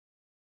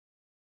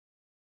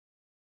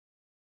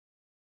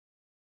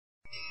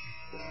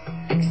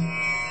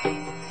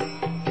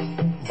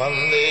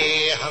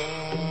Vandeham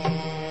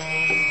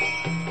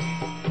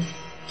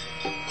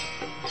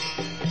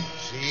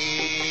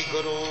Sri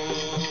Guru.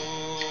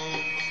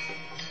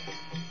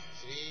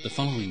 The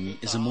following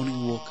is a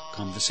morning walk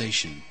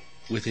conversation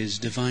with His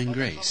Divine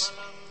Grace,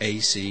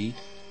 A.C.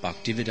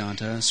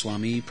 Bhaktivedanta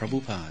Swami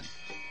Prabhupada,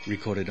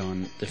 recorded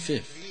on the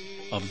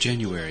 5th of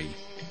January,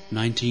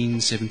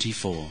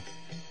 1974,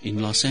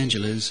 in Los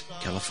Angeles,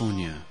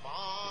 California.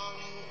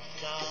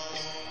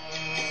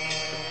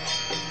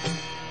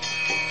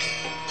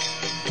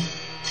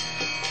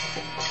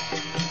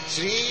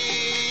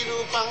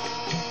 Srila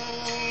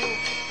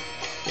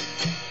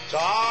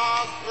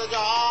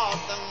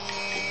Chakrajatam.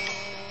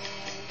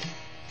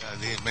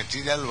 The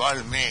material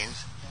world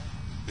means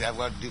we have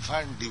got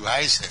different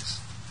devices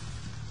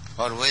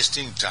for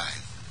wasting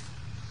time,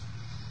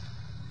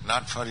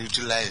 not for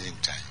utilizing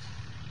time.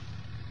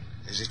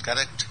 Is it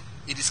correct?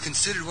 It is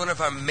considered one of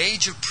our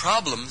major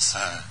problems,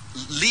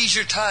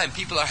 leisure time.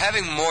 People are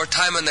having more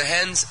time on their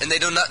hands and they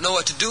do not know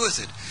what to do with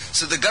it.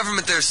 So the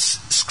government, they're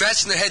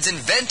scratching their heads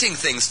inventing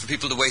things for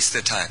people to waste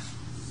their time.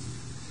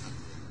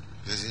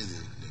 This is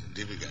the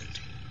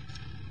difficulty.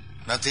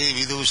 Nati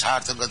vidu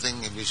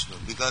sarthagating Vishnu.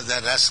 Because they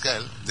are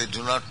rascal, they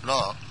do not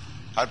know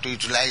how to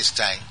utilize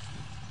time.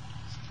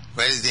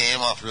 Where is the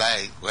aim of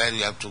life? Where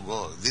you have to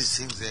go? These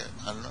things they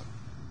are unknown.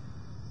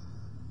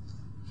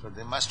 So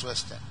they must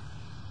waste time.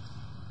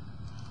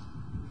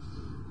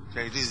 So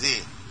it is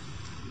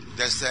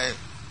just the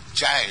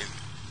child,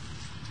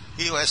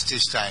 he wastes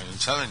his time in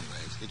so many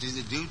ways. It is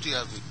the duty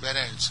of the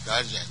parents,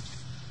 guardians,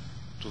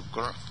 to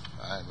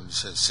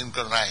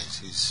synchronize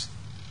his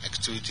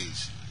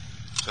activities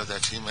so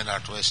that he may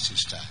not waste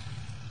his time.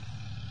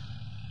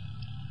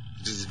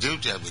 It is the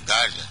duty of the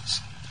guardians.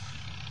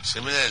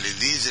 Similarly,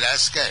 these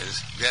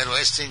rascals, they are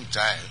wasting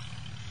time.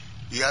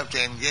 You have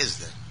to engage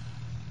them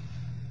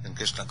in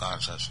Krishna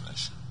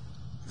consciousness.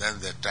 Then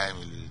their time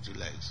will be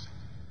utilized.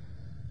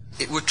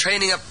 We're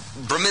training up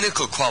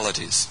Brahminical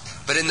qualities,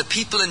 but in the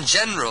people in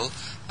general,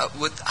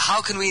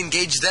 how can we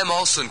engage them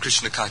also in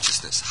Krishna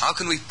consciousness? How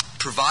can we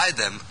provide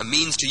them a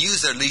means to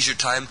use their leisure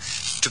time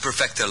to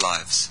perfect their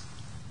lives?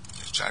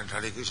 Chant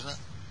Hare Krishna.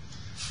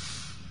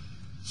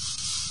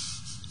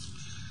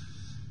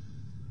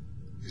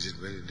 Is it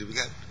very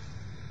difficult?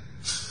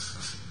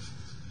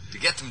 To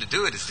get them to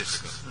do it is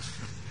difficult.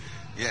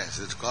 Yes,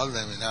 let's call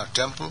them in our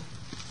temple.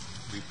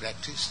 We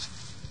practiced.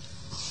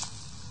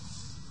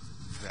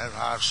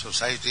 Our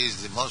society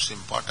is the most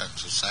important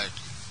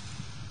society.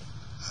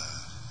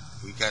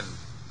 We can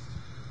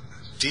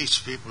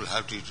teach people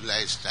how to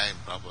utilize time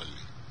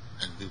properly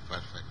and be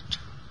perfect.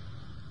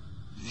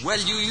 Well,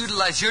 you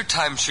utilize your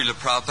time, Srila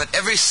Prabhupada.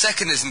 Every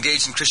second is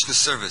engaged in Krishna's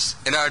service.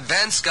 And our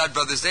advanced God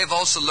brothers, they've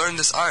also learned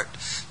this art.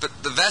 But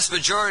the vast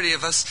majority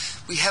of us,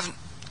 we haven't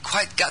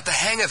quite got the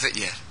hang of it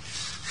yet.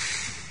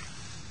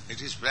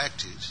 It is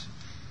practice.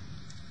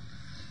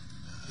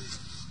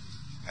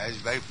 As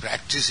by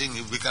practicing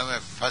you become a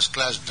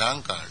first-class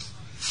drunkard.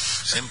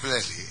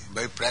 Similarly,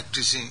 by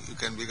practicing you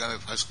can become a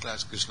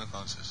first-class Krishna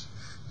conscious.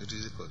 It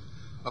is equal.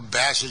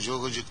 Abhyasa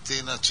yoga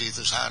jukti na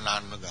chetasa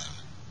nanmagana.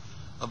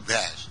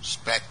 Abhyas, it's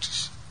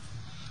practice.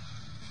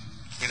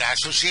 In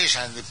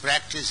association, the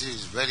practice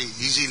is very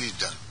easily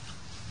done.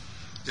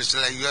 Just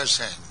like you are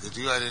saying, that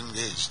you are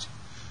engaged.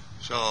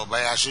 So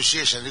by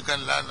association you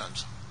can learn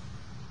also.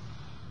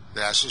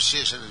 The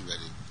association is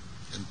very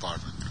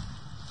important.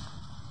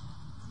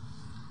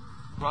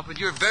 Prabhupada,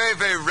 you're very,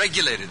 very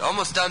regulated,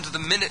 almost down to the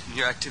minute in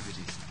your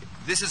activities.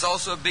 This is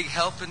also a big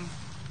help in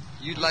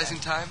utilizing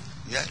time?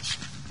 Yes.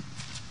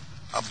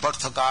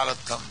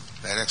 Abharthakalatam,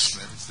 that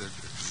explains that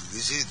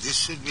this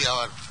should be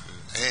our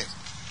aim.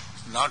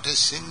 Not a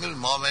single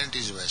moment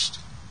is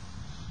wasted.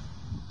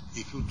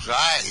 If you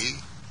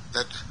try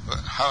that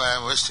how I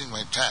am wasting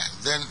my time,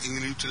 then you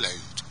will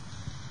utilize it.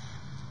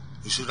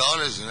 You should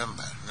always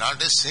remember,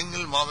 not a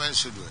single moment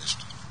should be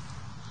wasted.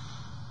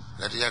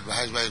 That is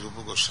advised by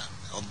Rupa Goswami.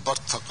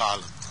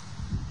 Abharthakalatam.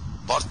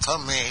 Bhartha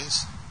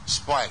means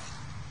spoil.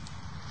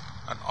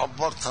 And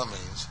abhartha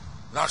means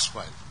not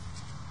spoil.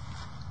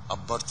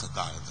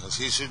 Abharthakalatam.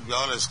 So he should be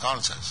always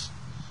conscious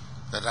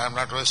that I am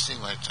not wasting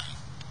my time.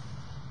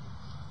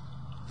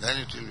 Then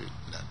it will be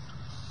done.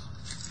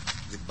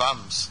 The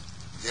bums,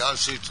 they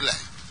also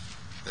utilize.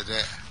 That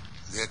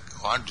they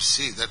want to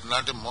see that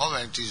not a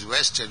moment is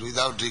wasted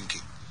without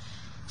drinking.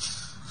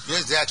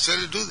 Yes, they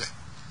actually do that.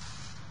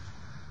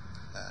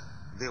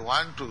 They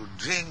want to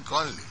drink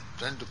only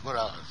 24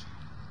 hours.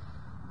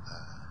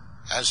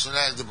 As soon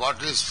as the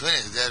bottle is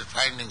finished, they are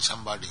finding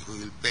somebody who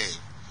will pay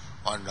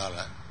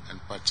 $1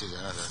 and purchase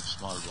another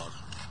small bottle.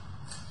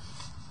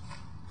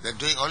 They are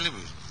doing only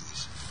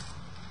this.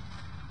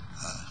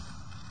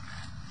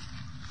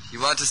 You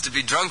want us to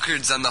be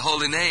drunkards on the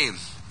holy name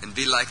and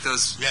be like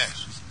those...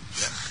 Yes.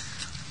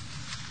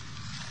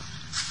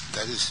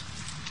 That is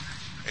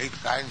 8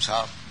 kinds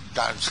of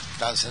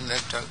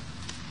transcendental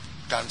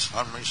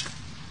transformation.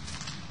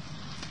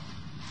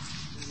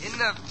 In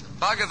the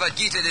Bhagavad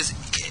Gita, it is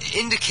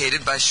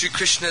indicated by Sri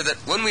Krishna that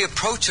when we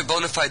approach a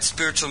bona fide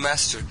spiritual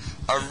master,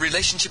 our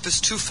relationship is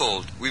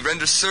twofold. We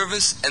render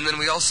service and then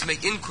we also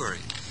make inquiry.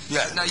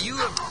 Yeah. Now you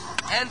have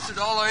answered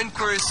all our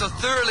inquiries so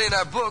thoroughly in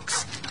our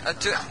books.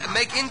 To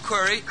make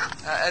inquiry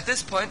at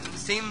this point, it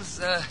seems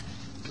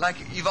like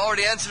you've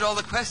already answered all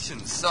the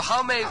questions. So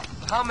how may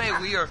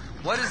we, or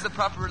what is the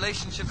proper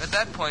relationship at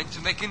that point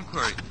to make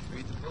inquiry?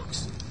 Read the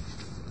books.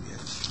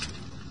 Yes.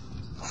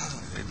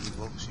 Read the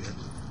books, yes.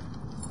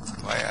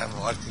 Why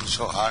I'm working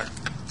so hard?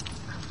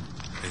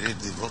 Read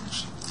the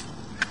books.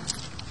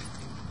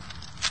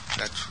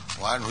 That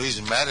one who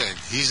is married,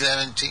 he is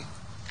lamenting,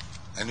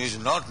 and who is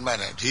not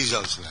married, he is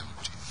also lamenting.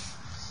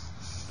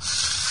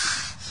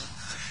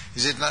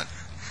 Is it not?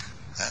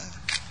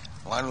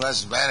 One who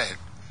was married,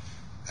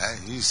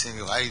 he is saying,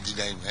 why did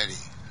I marry?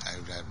 I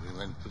would have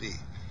remained free.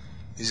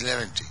 He is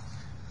lamenting.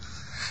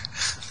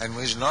 And who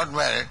is not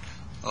married,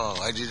 oh,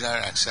 why did I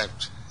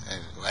accept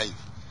a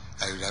wife?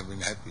 I would have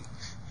been happy.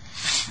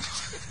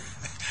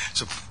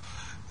 So,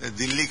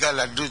 Delhi का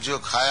लड्डू जो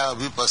खाया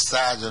अभी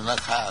पछताया जो न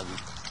खाया अभी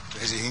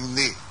ऐसे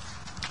Hindi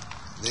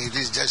it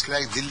is just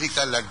like Delhi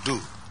का Laddu.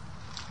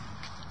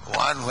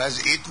 One who has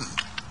eaten,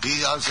 he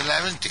is also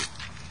lamenting,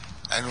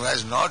 and who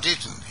has not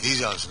eaten, he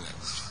is also lamenting.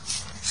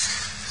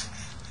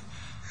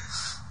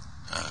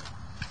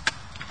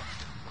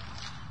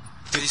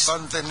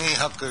 Tippanta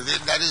neha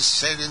kriti, that is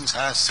said in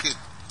Sanskrit.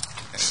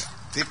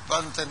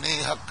 Tippanta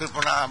neha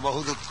kripana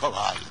bahu dukkha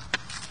bhaya.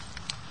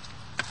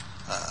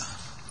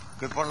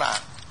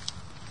 Kripana.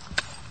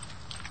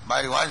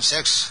 By one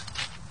sex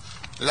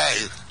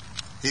life,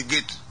 he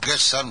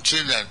gets some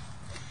children,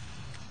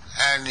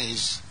 and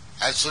as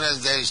soon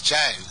as there is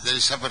child, there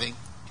is suffering.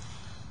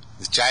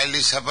 The child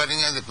is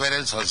suffering and the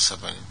parents are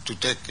suffering to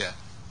take care.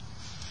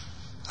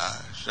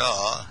 So,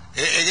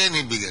 again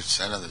he begets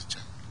another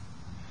child.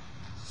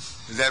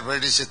 Therefore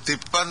it is a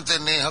tippante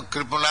neha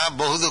kripana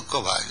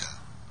bahudukka bhaja.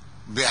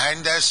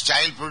 Behind that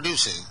child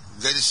producing,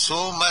 there is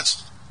so much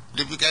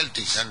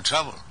difficulties and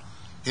trouble.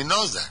 He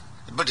knows that,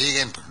 but he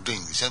again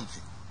doing the same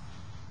thing.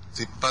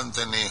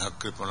 Tippante neha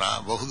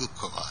kripana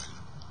bahudukka bhaja.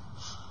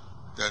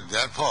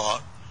 Therefore,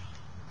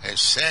 a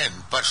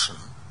sane person,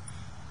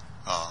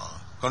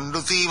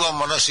 kandutiva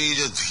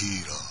manasija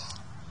dhira.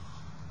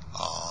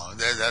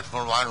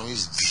 Therefore one who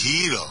is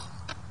dhira,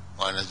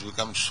 one has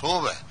become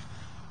so bad,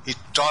 he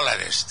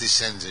tolerates the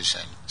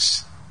sensation,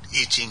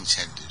 itching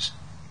sensation.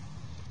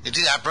 It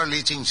is after all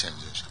itching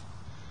sensation.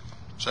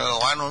 So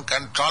one who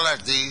can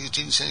tolerate the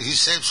itching sensation, he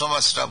saves so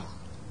much trouble.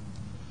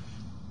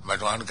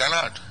 But one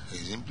cannot, he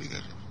is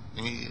implicated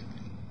immediately.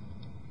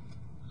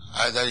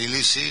 Either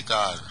illicit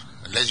or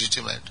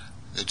legitimate,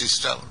 it is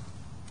trouble.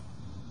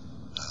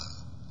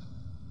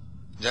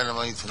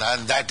 Janamaithuna,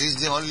 and that is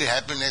the only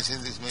happiness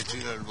in this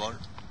material world.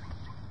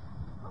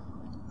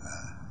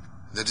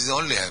 That is the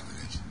only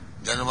happiness.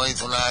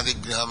 Janamaithuna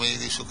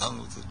adigrahamedi sukham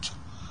utuccha.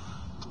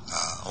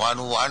 One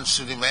who wants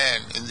to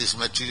remain in this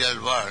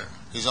material world,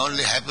 his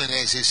only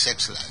happiness is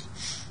sex life.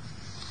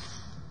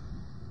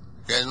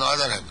 There is no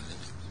other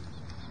happiness.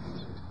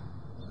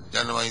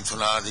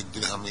 Janamaithuna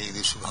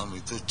adigrahamedi sukham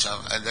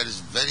utuccha, and that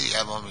is very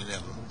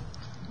abominable.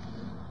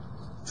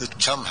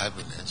 Tucham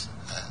happiness.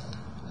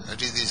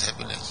 That is this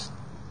happiness.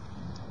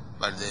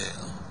 But they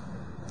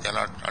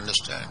cannot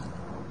understand.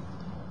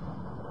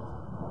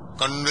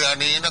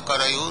 Kandyanena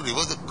karayu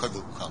riva dukkha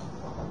dukkham.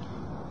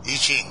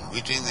 Itching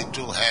between the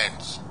two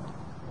hands.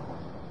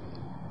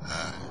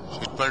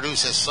 It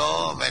produces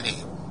so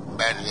many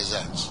bad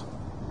results.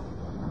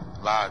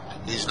 But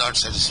he is not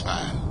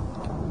satisfied.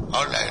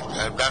 All right,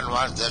 I have done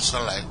once, that's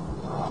all right.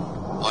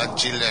 One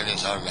children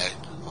is all right,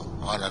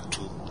 one or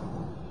two.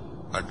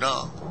 But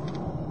no.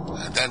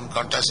 And then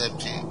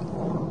contraceptive,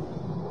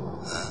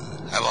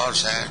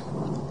 abortion,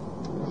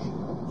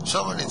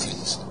 so many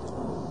things.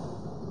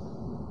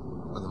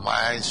 But the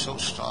Maya is so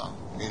strong.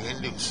 He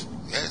induces,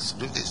 yes,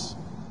 do this.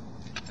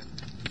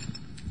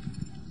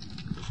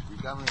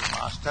 Becoming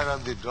master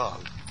of the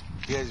dog,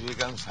 he has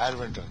become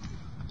servant of the dog.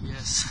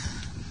 Yes.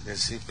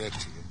 Yes, he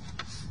practically.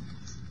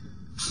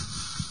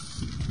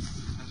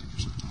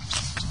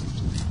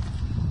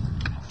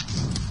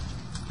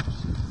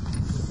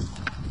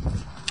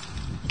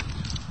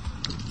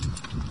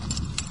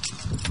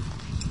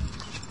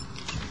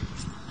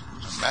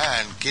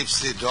 Man keeps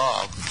the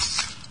dog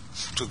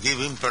to give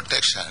him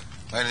protection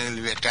when he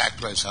will be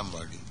attacked by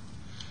somebody.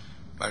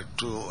 But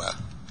to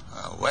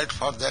wait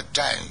for that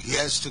time, he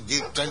has to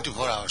give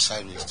 24-hour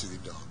service to the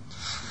dog.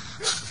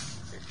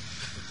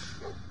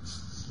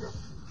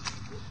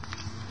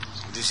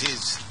 This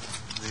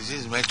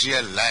is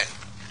material life.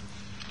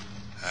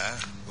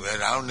 We are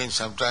rounding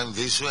sometimes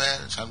this way,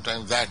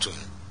 sometimes that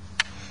way.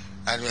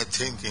 And we are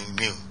thinking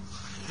new.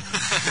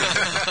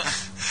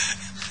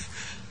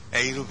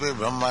 In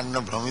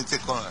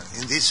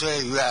this way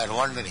you are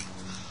wandering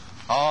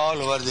all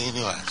over the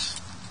universe.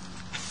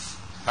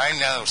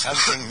 Find out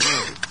something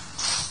new.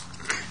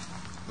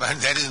 But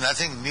there is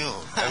nothing new.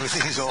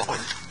 Everything is old.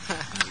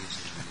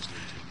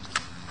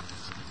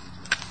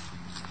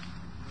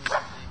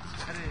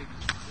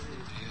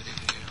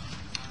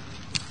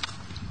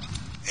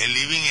 A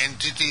living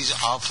entity is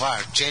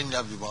offered change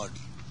of the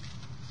body.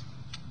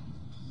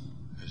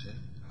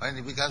 When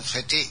he becomes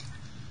fatigued,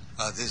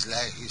 this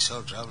life is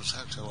so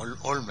troublesome, so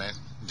old men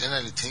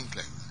generally think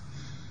like that.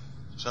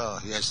 So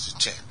he has to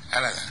change.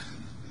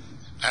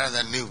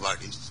 Another new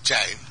body,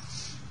 child,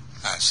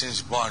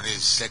 since born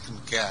is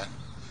second care,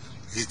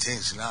 he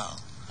thinks now,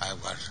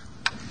 I've got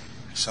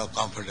so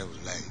comfortable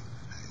life.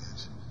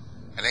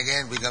 And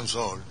again becomes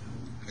old,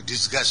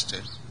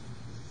 disgusted.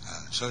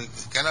 So he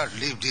cannot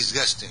live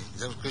disgusting.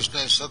 Then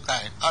Krishna is so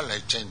kind, all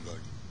right, change body.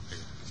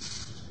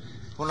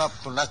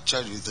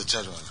 Punappunachar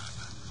vidacharvana.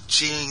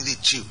 Chewing the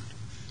chewed.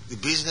 The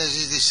business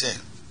is the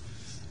same.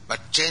 But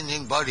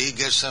changing body, he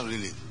gets some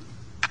relief.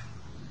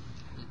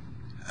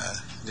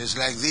 Just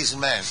like this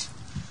man,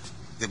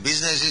 the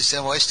business is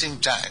wasting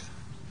time.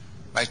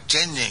 By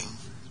changing,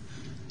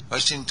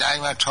 wasting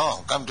time at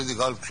home, come to the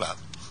golf club.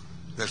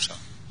 That's all.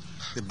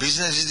 The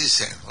business is the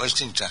same,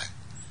 wasting time.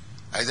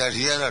 Either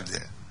here or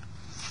there.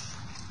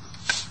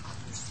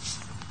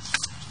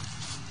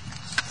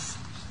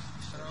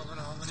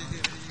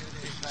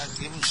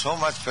 Given so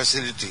much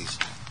facilities.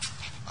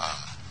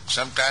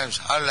 Sometimes,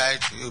 all right,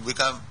 you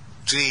become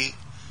tree,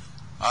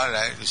 all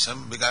right, you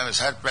become a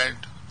serpent,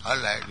 all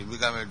right, you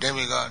become a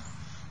demigod,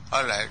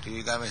 all right, you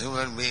become a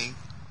human being,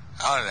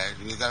 all right,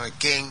 you become a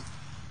king,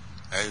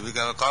 you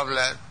become a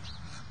cobbler,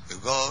 you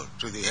go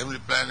to the heavenly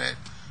planet,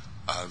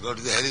 go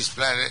to the hellish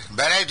planet.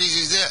 Varieties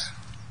is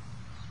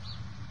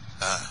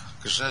there.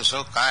 Krishna is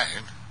so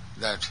kind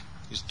that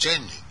he's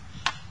changing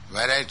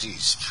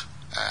varieties,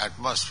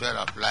 atmosphere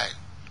of life.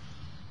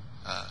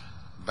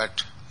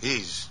 But he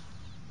is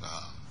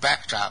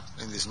packed up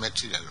in this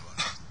material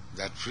world.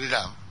 That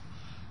freedom,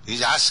 he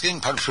is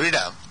asking for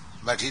freedom,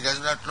 but he does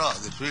not know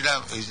the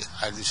freedom is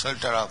at the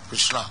shelter of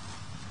Krishna.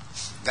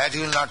 That he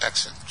will not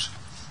accept.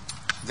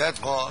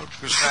 Therefore,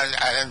 Krishna has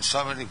arranged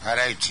so many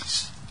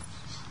varieties.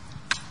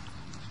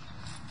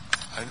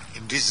 And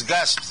in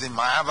disgust, the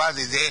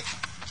Mayavadi, they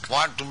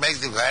want to make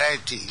the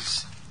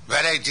varieties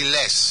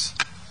variety-less,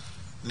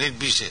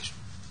 nirvishesh.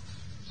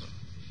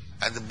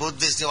 And the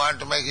Buddhists, they want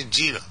to make it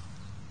zero.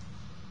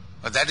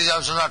 But that is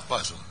also not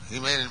possible.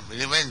 He may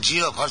remain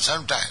zero for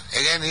some time.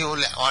 Again he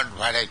will want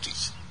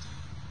varieties.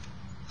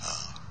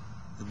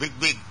 The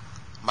big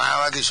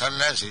Mayavadi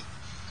sannyasi,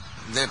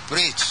 they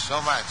preach so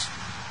much.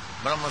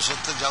 Brahma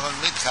Sutta Jagan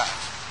Mithya.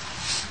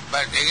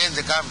 But again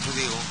they come to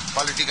the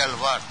political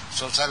work,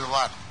 social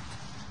work.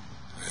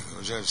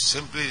 They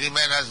simply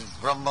remain as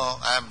Brahma,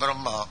 I am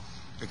Brahma.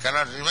 They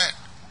cannot remain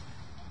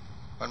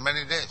for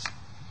many days.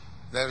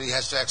 There he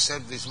has to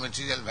accept these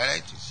material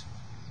varieties.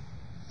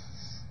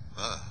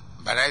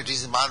 Variety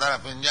is the mother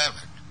of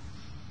enjoyment.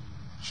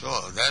 So,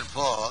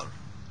 therefore,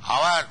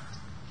 our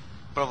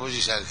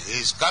proposition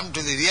is come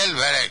to the real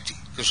variety,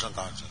 Krishna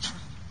consciousness.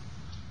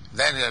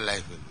 Then your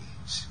life will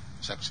be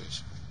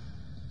successful.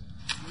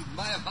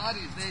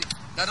 Mayavadis, they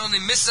not only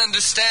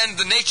misunderstand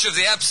the nature of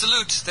the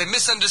Absolute, they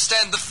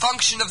misunderstand the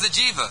function of the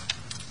jiva.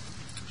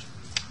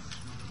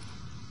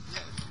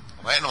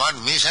 When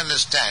one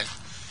misunderstands,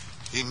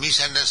 he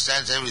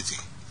misunderstands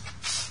everything.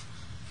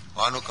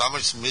 One who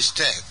commits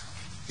mistake,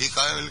 he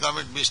will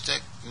commit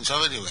mistake in so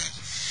many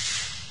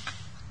ways.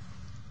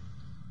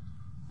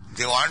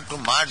 They want to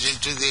merge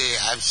into the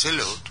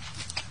Absolute.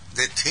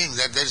 They think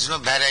that there is no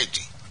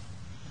variety.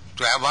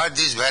 To avoid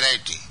this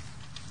variety,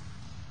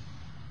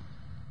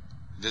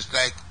 just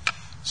like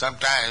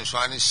sometimes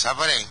one is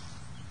suffering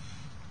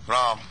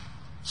from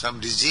some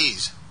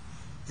disease,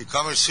 he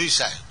commits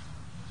suicide.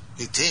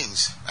 He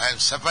thinks, I am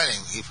suffering,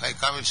 if I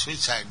commit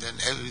suicide then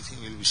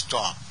everything will be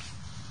stopped.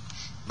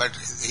 But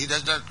he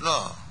does not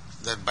know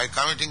that by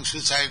committing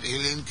suicide he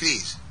will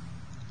increase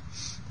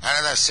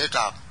another set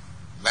of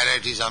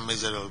varieties of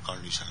miserable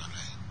condition of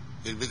life.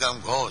 He will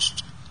become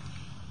ghost.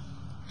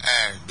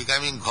 And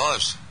becoming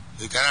ghost,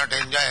 he cannot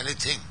enjoy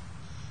anything.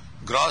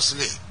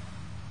 Grossly,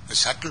 a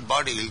subtle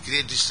body will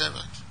create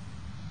disturbance.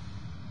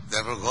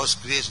 Therefore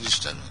ghost creates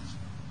disturbance.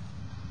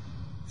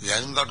 He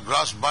hasn't got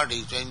gross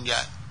body to enjoy.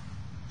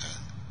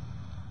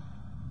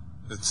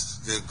 It's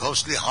the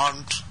ghostly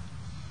haunt.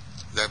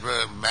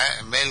 Therefore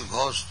male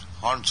ghost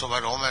haunts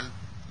over woman.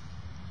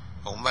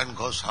 A woman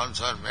ghost haunts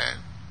over man.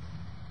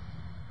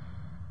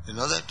 You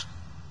know that?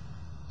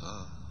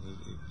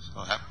 It so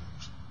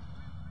happens.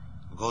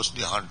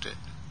 Ghostly haunted.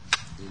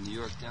 The New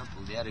York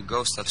Temple, they had a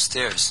ghost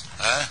upstairs.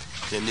 Huh?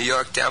 The New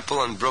York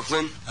Temple in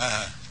Brooklyn.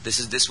 Uh-huh.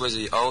 This was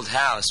the old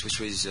house which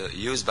was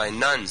used by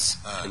nuns.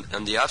 And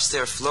on the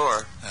upstairs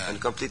floor, on the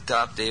complete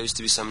top, there used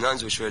to be some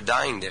nuns which were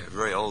dying there,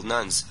 very old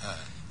nuns.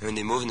 And when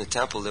they moved in the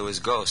temple, there was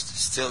ghosts.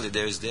 Still,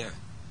 there's there.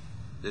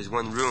 There's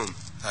one room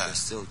that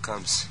still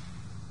comes.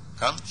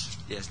 Comes?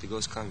 Yes, the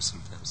ghost comes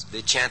sometimes.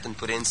 They chant and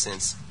put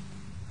incense.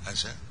 I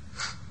said.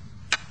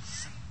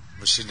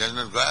 But she does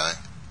not go away.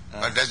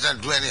 But does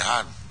not do any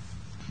harm.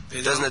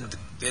 They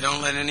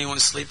don't let anyone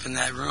sleep in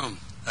that room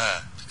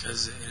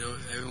because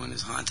everyone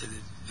is haunted.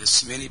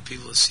 There's many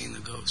people have seen the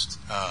ghost.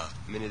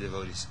 Many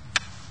devotees.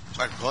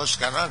 But ghosts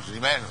cannot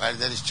remain while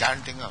there is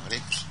chanting of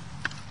hymns.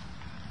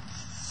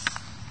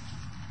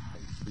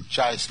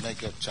 Choice,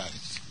 make your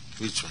choice.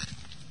 Which way?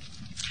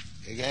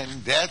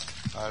 Again,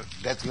 death or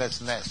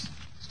deathlessness.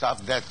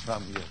 stop death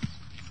from here.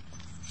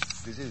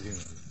 This is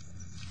human.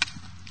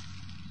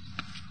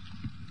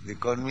 The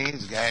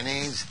Kurmis,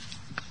 Gyanis,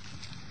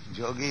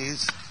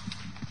 Yogis,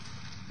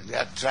 they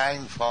are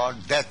trying for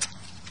death.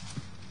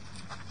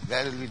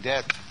 There will be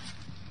death.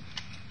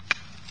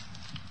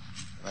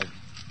 But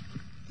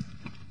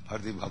for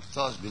the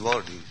bhaktas,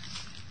 devotees,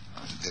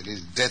 there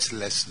is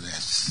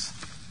deathlessness.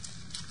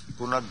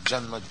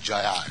 Punarjanma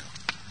jaya,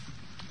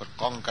 for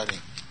conquering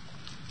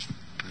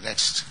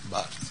next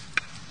birth.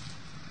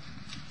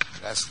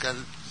 Rascal,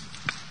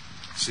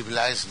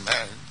 civilized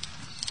man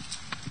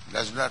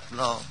does not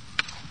know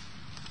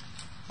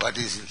what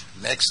is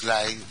next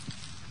life,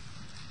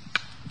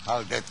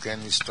 how death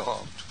can be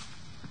stopped.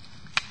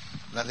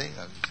 Nothing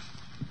of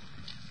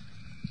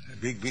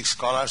it. Big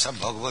scholars of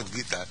Bhagavad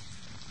Gita,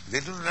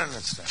 they do not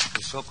understand.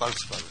 The so-called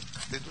scholars,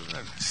 they do not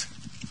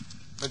understand.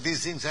 But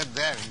these things are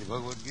there in the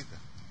Bhagavad Gita.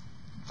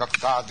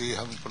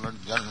 Tattadiham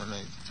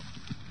punarjanmane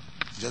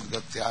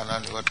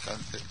jadgatyana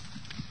nivartante.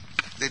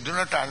 They do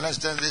not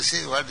understand. They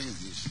say, what is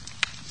this?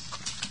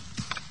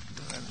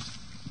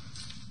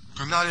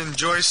 Not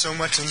enjoy so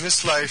much in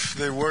this life,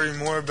 they worry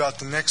more about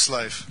the next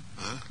life.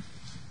 Huh?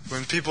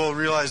 When people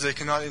realize they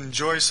cannot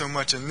enjoy so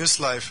much in this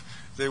life,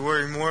 they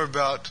worry more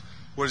about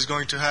what is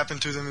going to happen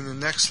to them in the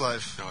next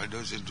life. So why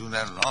do they do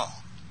not know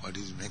what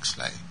is next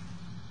life?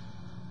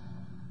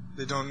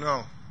 They don't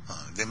know.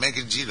 They make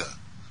it zero.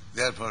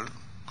 Therefore,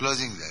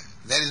 closing there.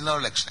 There is no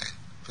next life.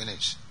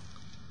 Finish.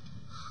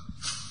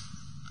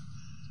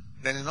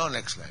 There is no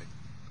next life.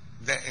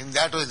 In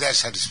that way they are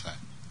satisfied.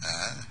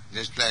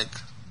 Just like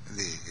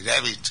the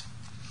rabbit,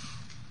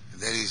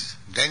 there is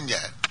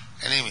danger,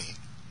 enemy,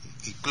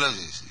 he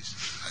closes his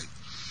eyes.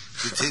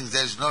 He thinks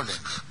there is no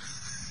danger.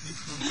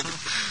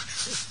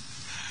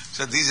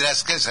 So these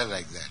rascals are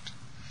like that.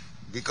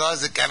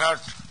 Because they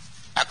cannot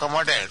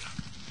accommodate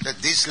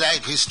that this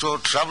life is so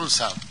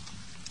troublesome.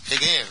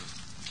 Again,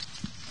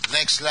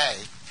 next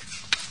life.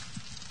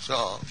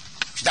 So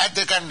that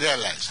they can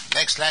realize.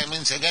 Next life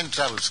means again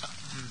troublesome.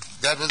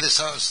 Therefore they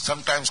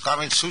sometimes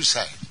commit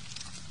suicide.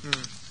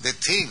 They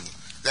think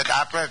that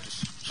after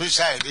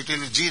suicide it will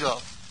be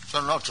zero,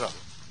 so no trouble.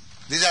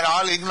 These are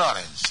all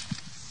ignorance.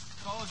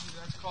 Psychology,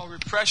 that's called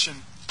repression.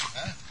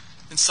 Huh?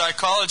 In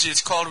psychology,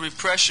 it's called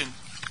repression.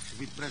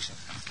 Repression.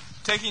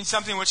 Taking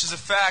something which is a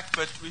fact,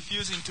 but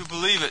refusing to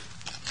believe it.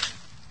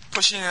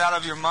 Pushing it out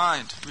of your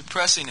mind.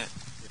 Repressing it.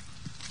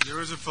 There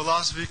was a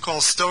philosophy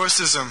called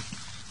Stoicism,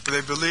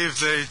 where they believe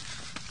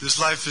this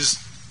life is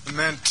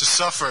meant to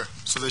suffer,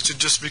 so they should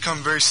just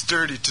become very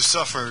sturdy to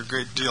suffer a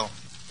great deal.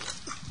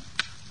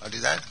 What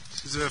is that?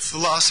 It's a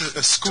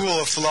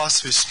school of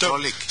philosophy.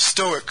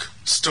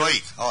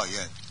 Stoic. Oh,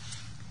 yeah.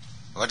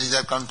 What is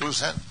their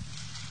conclusion?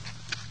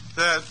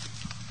 That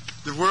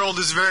the world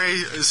is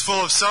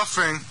full of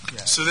suffering,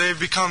 so they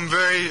become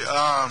very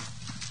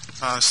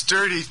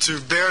sturdy to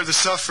bear the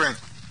suffering.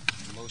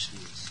 Mostly.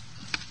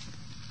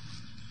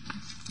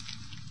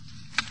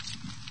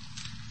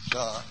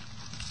 So,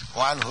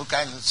 one who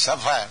can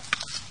suffer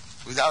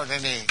without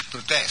any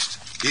protest,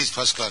 he is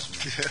first class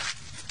man.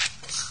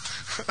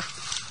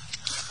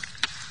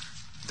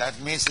 That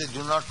means they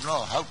do not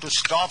know how to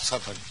stop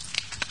suffering.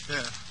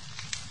 Yeah.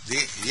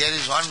 Here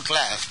is one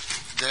class,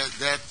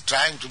 they are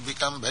trying to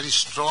become very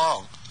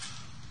strong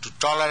to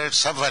tolerate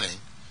suffering,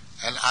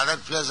 and other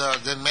players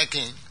they are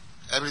making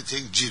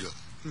everything zero.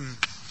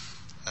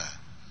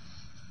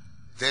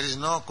 There is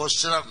no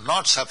question of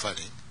not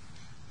suffering,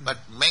 but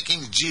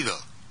making zero.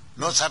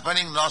 No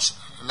suffering,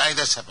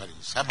 neither suffering.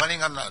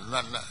 Suffering and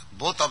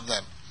both of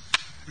them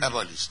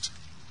abolished,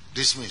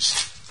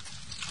 dismissed.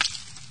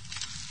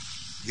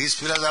 This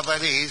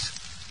philosophy is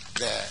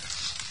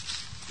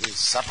the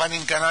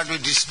suffering cannot be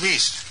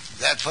dismissed.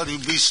 Therefore, you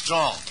be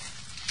strong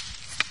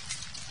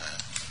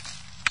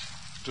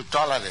to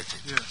tolerate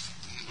it. Yes.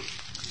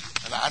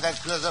 And other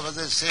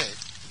philosophers say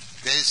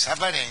there is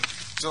suffering,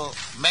 so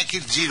make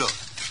it zero.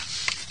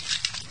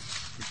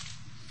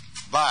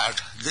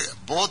 But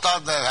both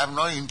of them have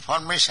no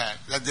information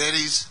that there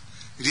is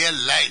real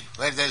life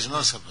where there is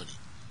no suffering.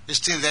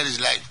 Still there is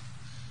life.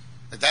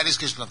 That is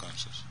Krishna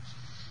consciousness.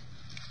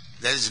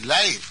 There is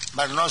life,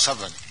 but no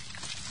suffering.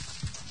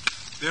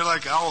 They're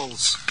like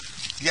owls.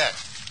 Yes.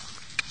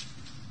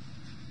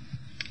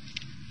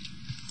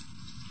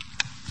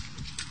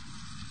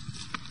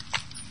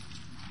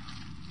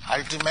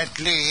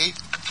 Ultimately,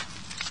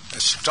 a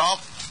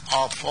stop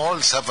of all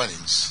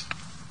sufferings.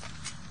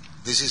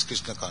 This is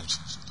Krishna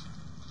consciousness.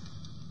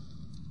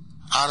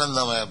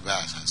 Anandamaya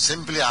Abhyasa,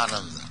 simply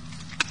Ananda.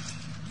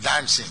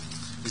 Dancing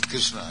with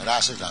Krishna,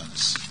 rasa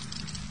dance.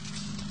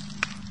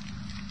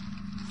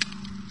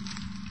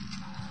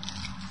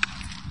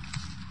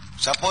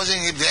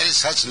 Supposing if there is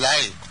such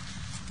life,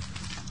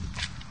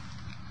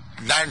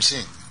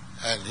 dancing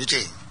and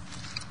eating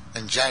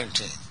and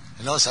chanting,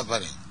 no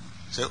suffering,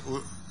 so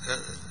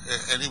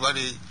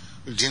anybody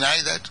will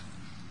deny that?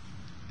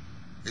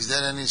 Is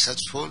there any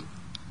such fool?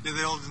 Yeah,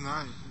 they all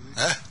deny.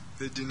 Huh?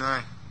 They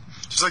deny.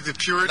 Just like the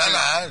Puritans.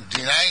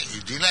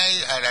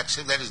 Deny and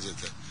accept, that is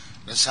different.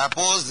 Now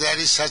suppose there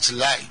is such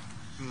life,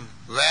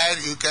 where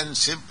you can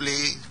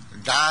simply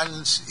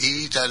dance,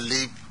 eat and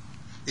live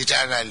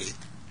eternally,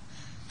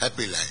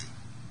 happy life.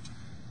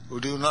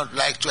 Would you not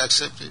like to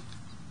accept it?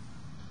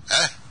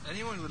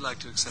 Anyone would like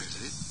to accept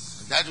it.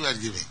 That we are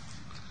giving.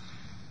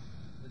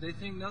 But they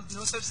think no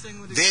such thing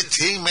would They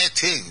exist. may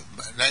think,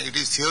 but it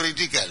is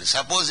theoretical.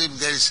 Suppose if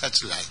there is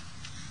such life,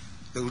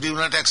 would you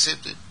not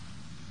accept it?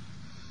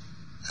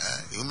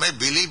 You may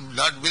believe,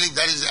 not believe,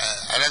 that is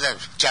another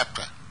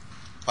chapter.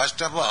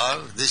 First of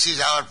all, this is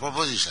our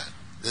proposition,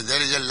 that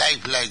there is a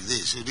life like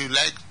this. Would you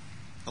like?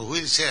 Who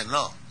will say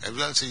no?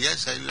 Everyone say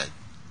yes, I like.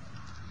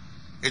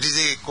 It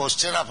is a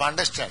question of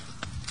understanding.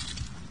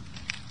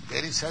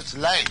 There is such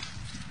life.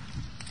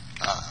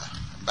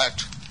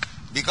 But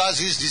because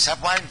he is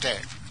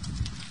disappointed,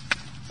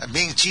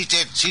 being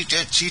cheated,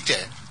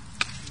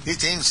 he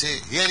thinks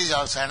here is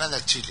also another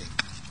cheating.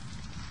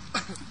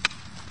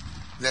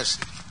 That's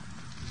it.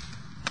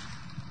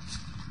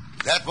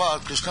 Therefore,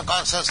 Krishna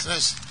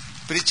consciousness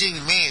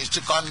preaching means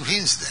to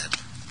convince them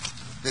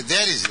that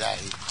there is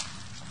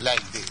life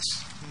like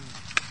this.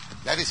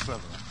 That is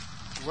problem.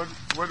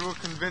 What will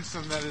convince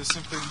them that it is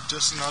simply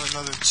just not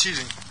another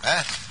cheating?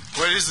 Huh?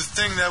 What is the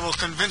thing that will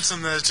convince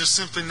them that it's just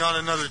simply not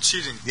another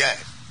cheating? Yeah,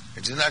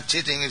 it is not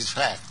cheating, it is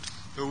fact.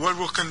 But what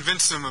will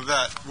convince them of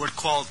that? What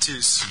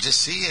qualities?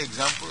 Just see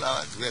example,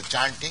 we are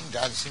chanting,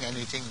 dancing and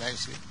eating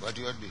nicely. What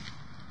you are doing?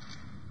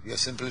 You are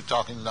simply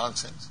talking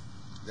nonsense.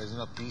 There is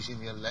no peace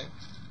in your life.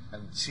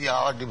 And see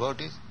our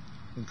devotees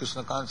in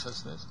Krishna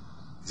consciousness.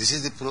 This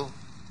is the proof,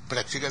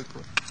 practical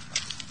proof.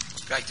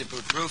 Practical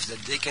proof that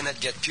they cannot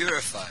get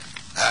purified,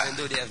 even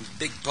though they have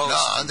big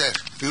boasts. No, the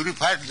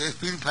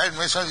purified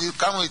message, you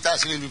come with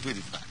us, you will be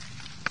purified.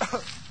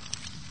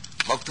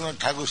 Bhaktivinoda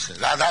Thakur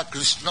said, Radha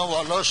Krishna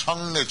bolo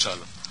sangne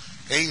chalo.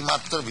 Ei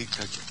matra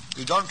bhikkha.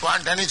 You don't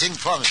want anything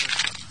from it.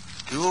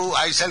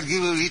 I shall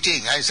give you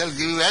eating, I shall give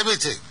you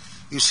everything.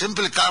 You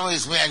simply come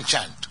with me and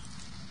chant.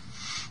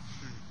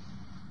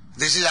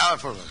 This is our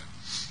problem.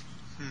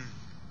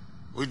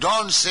 We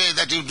don't say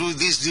that you do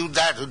this, do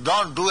that. You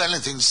don't do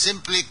anything.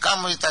 Simply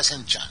come with us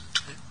and chant.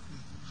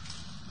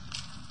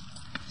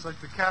 It's like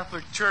the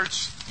Catholic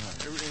Church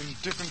in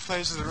different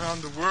places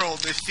around the world.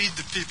 They feed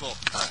the people.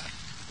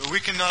 But we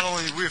can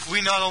if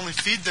we not only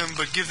feed them,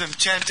 but give them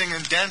chanting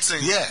and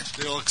dancing, yes,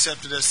 they'll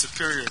accept it as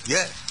superior.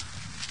 Yes.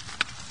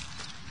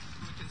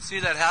 We can see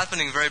that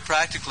happening very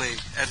practically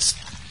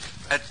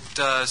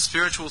at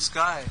Spiritual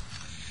Sky.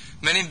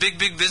 Many big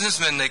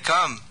businessmen, they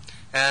come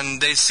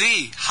and they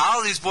see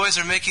how these boys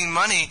are making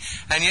money,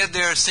 and yet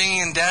they are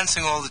singing and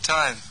dancing all the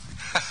time.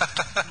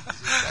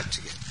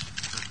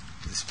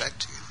 It's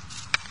practical.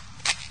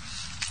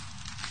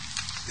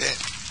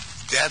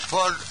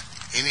 Therefore,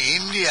 in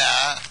India,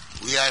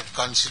 we are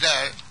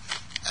considered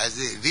as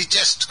the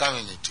richest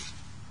community.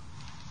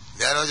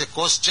 There was a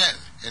question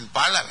in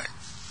Parliament.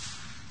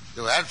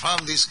 Where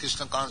from this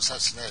Krishna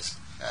consciousness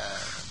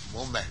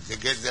movement they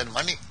get their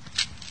money?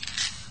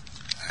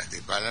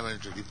 The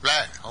Parliament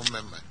replied, Home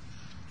Member,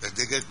 that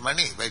they get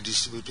money by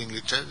distributing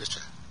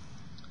literature.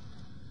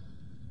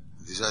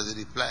 This was the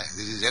reply.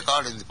 This is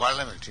recorded in the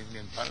Parliament,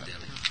 Indian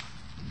Parliament.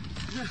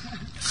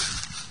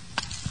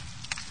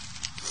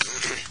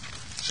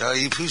 So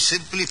if you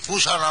simply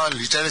push on our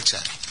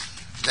literature,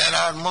 then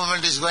our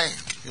movement is going.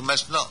 You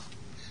must know.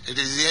 It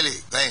is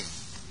really going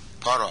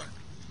forward.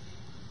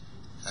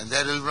 And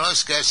there will be no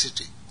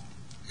scarcity.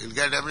 You will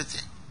get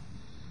everything.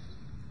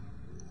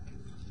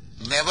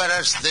 Never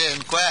as they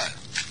inquire.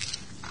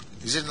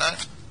 Is it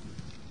not?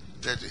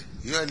 That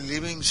you are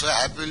living so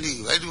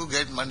happily, where do you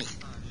get money?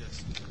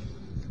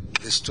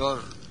 The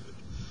store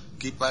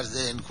keepers,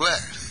 they inquire.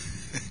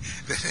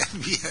 They're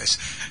envious.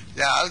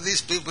 How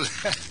these people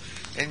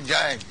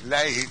enjoying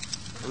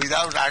life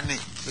without earning,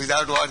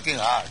 without working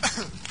hard.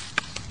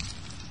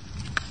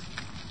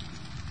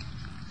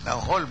 Now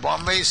whole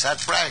Bombay is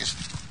surprised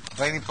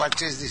when he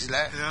purchased this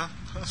land. Yeah.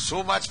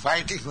 So much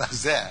fighting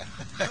was there.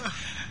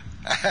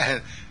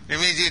 And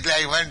immediately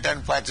I went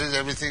and purchased,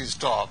 everything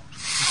stopped.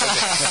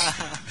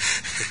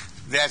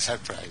 They are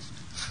surprised.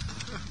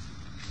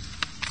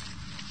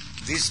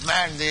 This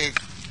man, there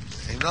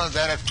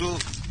are two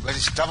very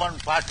stubborn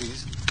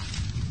parties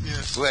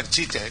who were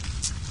cheated.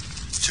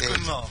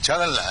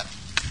 Chagalna,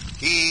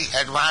 he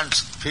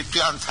advanced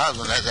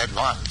 51,000 as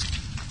advance.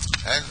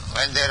 And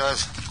when there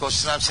was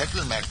question of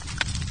settlement,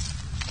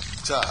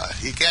 so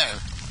he came.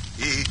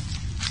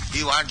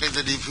 He wanted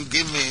that if you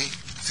give me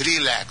 3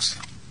 lakhs,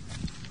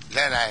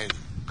 then I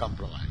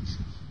compromise.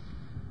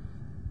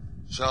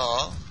 So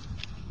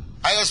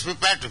I was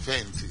prepared to pay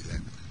him 3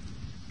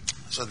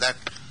 lakhs. So that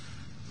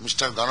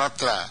Mr.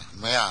 Ganatra,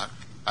 Mayor,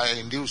 I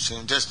induced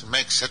him just to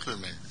make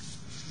settlement.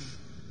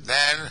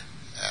 Then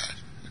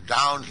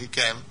down he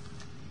came,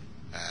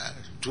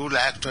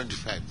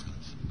 2,25,000.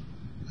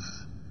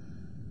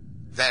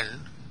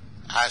 Then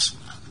asked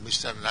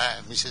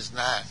Mrs.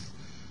 Nair,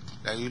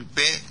 that you will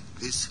pay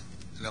this,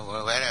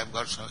 where I have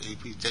got some,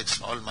 if he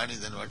takes all money,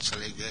 then what shall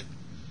I get?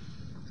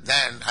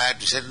 Then I had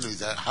to settle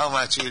with her, how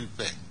much you will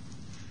pay?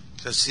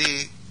 So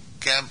she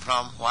came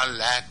from 1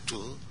 lakh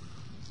to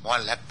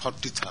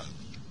 1,40,000.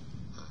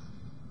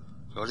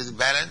 So what is the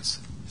balance?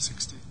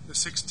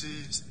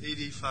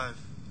 85.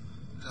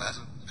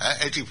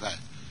 85.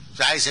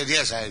 So I said,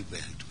 yes, I will pay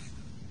it.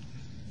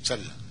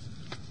 Srila.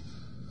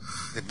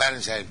 The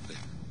balance I will pay.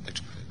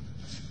 85.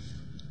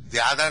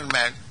 The other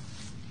man,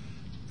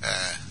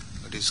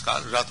 what is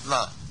called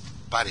Ratna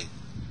Pari,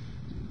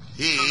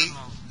 he,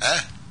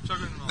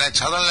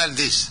 Chhagan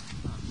this,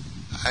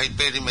 I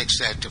paid him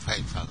extra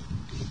 85,000.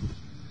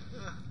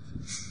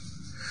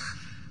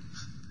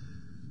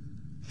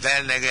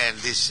 Then again,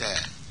 this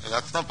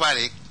Ratna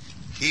Parik,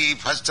 he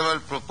first of all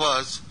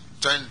proposed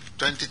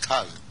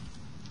 20,000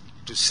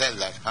 to sell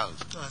that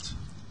house.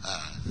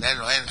 Then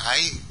when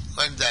I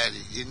went there,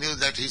 he knew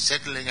that he's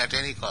settling at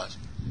any cost.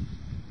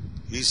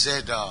 He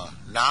said,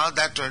 now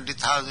that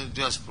 20,000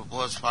 was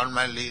proposed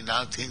formally,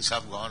 now things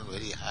have gone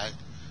very high,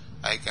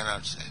 I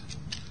cannot sell.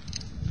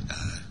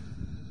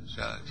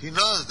 So he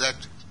knows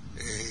that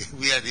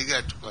we are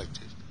eager to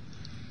purchase.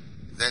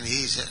 Then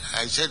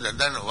I said,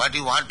 then what do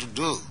you want to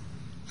do?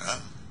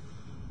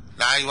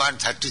 Now I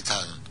want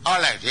 30,000.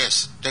 All right,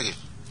 yes, take it.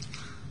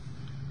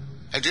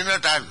 I did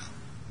not argue.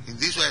 In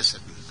this way I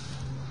said.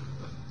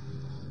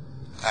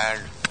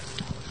 And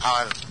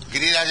our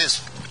Giriraj's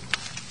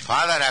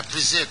father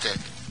appreciated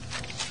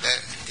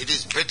that it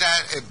is better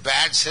a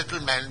bad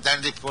settlement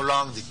than they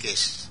prolong the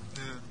case.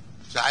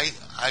 So I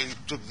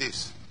took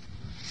this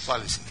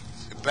policy.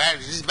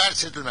 It is bad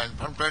settlement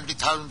from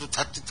 20,000 to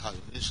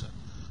 30,000. Yes,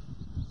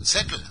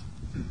 settle.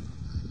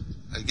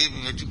 I gave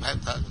him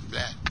 85,000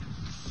 black.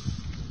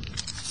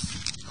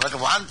 But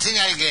one thing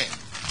I gained,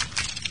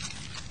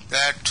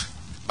 that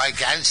by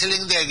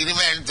cancelling the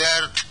agreement,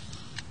 their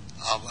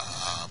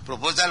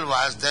proposal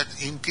was that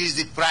increase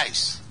the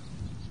price,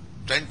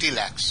 20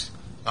 lakhs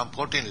from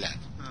 14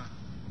 lakhs.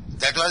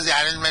 That was the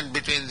arrangement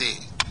between the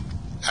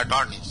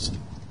attorneys.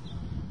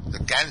 They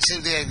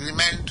cancel the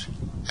agreement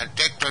and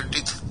take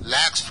 20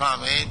 lakhs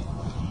from it,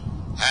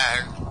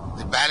 and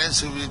the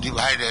balance will be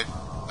divided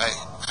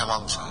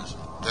amongst us.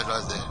 That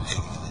was the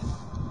agreement.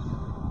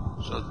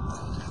 So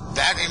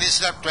that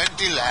instead of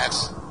 20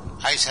 lakhs,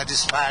 I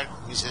satisfied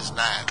Mrs.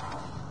 Nayak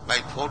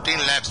by 14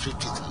 lakhs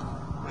 50,000.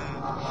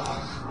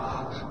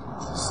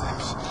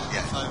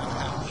 Yeah.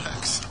 5.5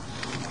 lakhs.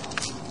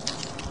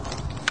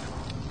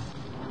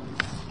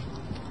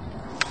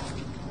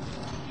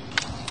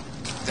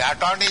 The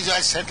attorneys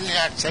were settling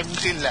at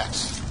 17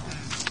 lakhs.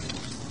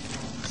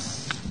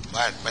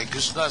 But by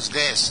Krishna's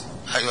grace,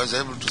 I was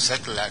able to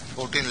settle at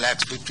 14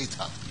 lakhs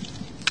 50,000.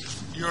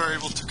 You were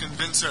able to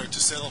convince her to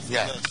settle for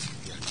less.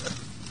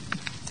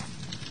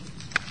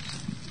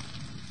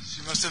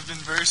 She must have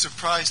been very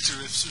surprised to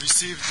have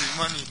received the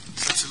money,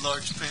 such a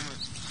large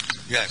payment.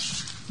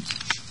 Yes.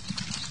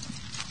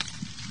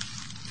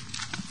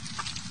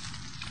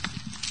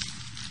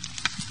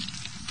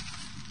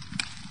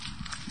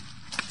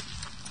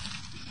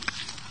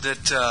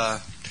 That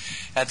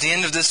at the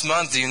end of this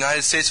month, the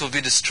United States will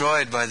be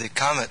destroyed by the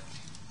comet,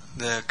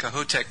 the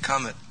Kahutek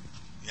comet.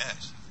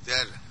 Yes.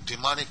 Their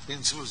demonic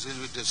principles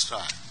will be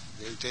destroyed.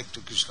 They will take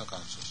to Krishna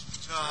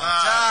consciousness.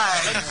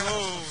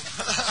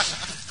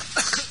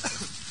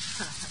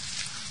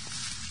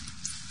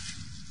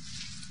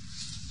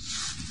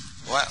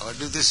 What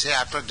do they say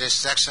after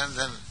destruction?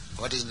 Then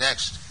what is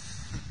next?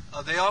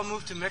 They all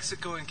moved to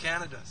Mexico and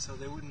Canada, so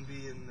they wouldn't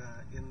be in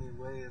the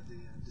way of the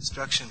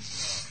destruction.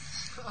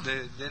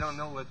 They don't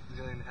know what's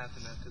going to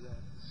happen after that.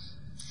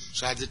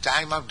 So at the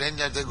time of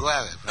danger, they go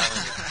away.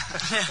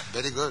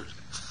 Very good.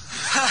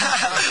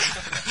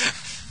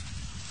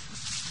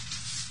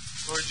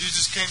 Lord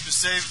Jesus came to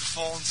save the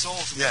fallen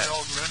souls, and they're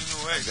all running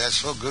away. They're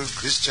so good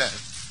Christian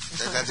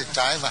that at the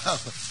time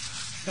of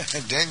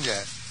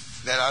danger,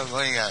 they're all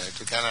going away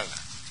to Canada.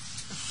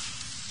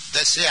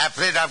 They say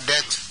afraid of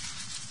death.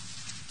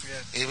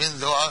 Yes. Even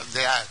though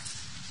they are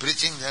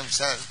preaching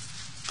themselves,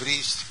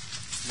 priests,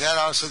 they are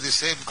also the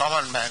same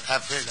common man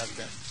afraid of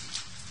death.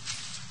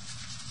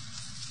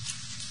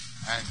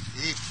 And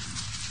if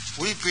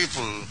we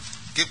people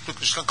keep to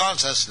Krishna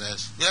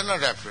consciousness, we are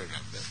not afraid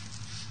of death.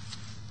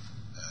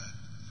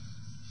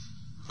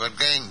 But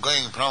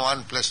going from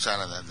one place to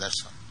another,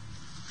 that's all.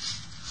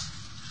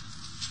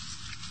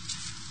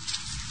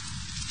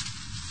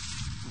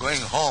 Going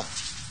home,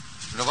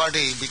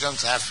 nobody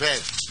becomes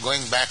afraid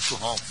going back to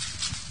home.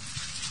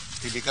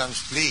 He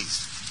becomes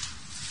pleased.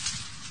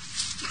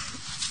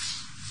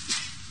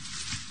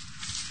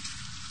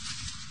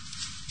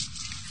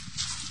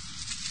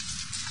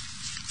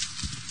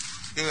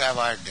 You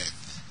avoid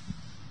death.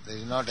 There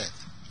is no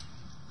death.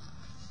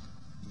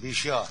 Be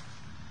sure.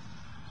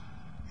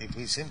 If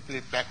we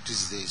simply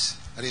practice this,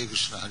 Hare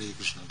Krishna,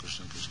 Krishna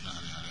Krishna,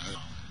 Hare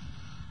Hare,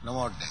 no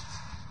more death.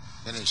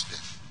 Finished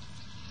death.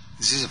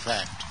 This is a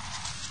fact.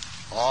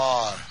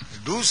 Or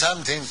do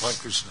something for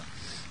Krishna.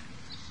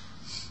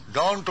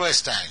 Don't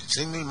waste time,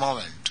 single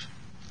moment.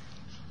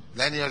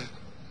 Then you're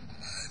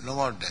no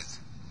more death.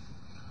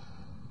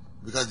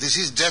 Because this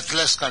is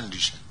deathless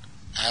condition.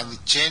 And the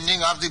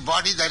changing of the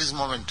body, that is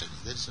momentary.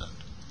 That is not.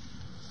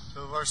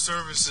 So our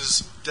service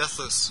is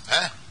deathless.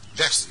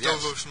 Deathless, yes.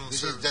 Devotional This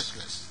service. is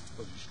deathless.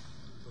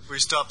 If we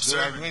stop Do you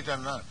serving. admit or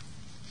not?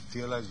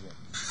 theologian?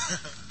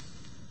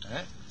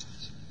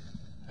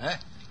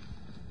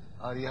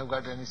 Or you have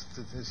got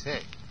anything to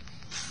say?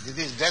 This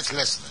is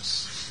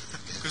deathlessness.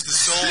 Because the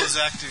soul is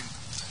acting.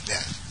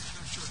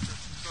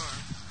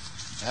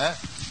 Yeah.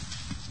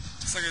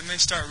 It's like it may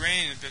start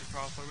raining a bit,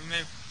 Prabhupada. We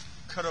may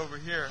cut over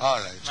here. All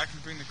right. And I can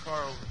bring the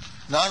car over.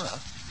 No.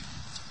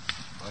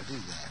 What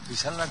is that? We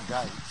shall not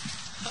die.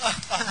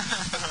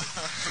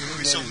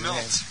 We shall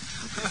melt.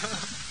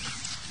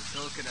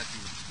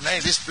 No,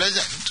 it is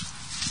pleasant.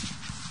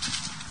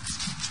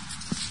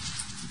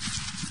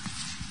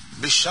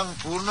 Vishwam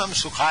Purnam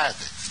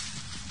Sukhayate.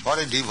 For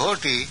a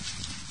devotee,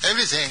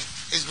 everything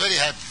is very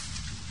happy.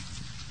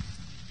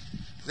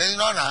 There is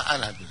no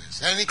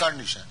unhappiness, any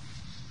condition.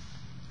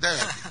 They are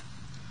happy.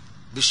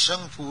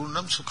 Vishwam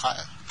Purnam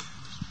Sukhayate.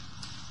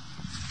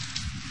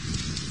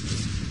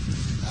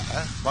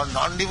 For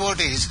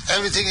non-devotees,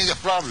 everything is a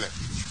problem.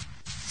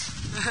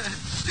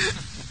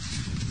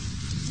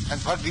 And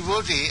for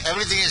devotee,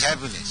 everything is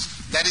happiness.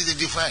 That is the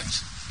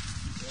difference.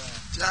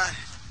 Yeah.